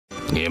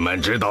你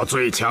们知道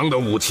最强的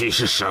武器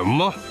是什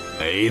么？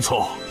没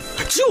错，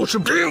就是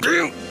冰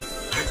冰，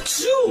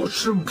就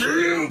是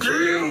冰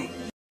冰。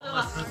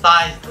我是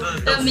赛事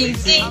的明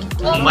星，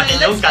我们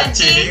有感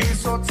情。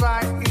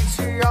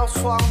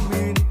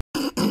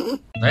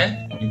哎，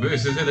你鬼鬼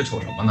祟祟的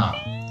瞅什么呢？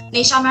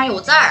那上面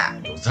有字儿。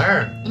有字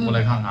儿，我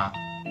来看看。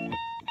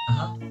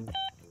啊，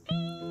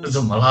这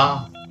怎么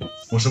了？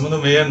我什么都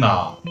没摁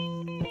呐，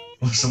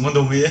我什么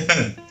都没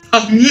摁。我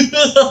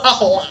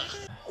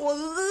饿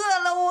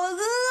了，我饿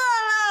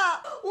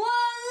了，我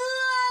饿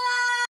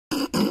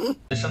了。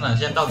这生产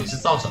线到底是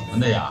造什么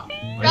的呀？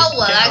让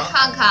我来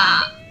看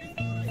看。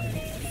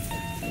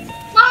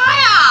妈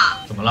呀！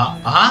怎么了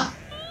啊？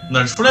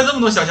哪出来这么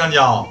多小香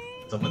蕉？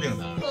怎么顶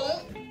的？红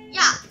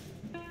呀！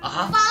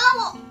啊！完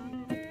了，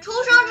我抽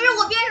上之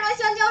我变成了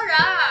香蕉人。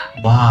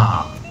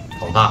哇，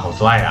好大好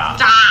帅呀！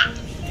渣！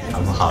他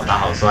们好大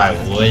好帅，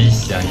我也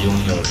想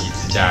拥有一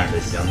只这样的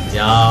香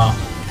蕉。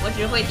我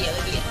只会点了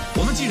点。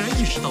我们既然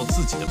意识到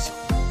自己的小，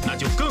那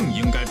就更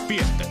应该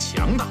变得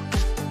强大。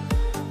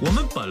我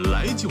们本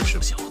来就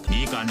是小的，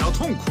你感到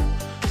痛苦，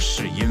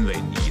是因为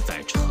你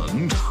在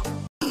成长。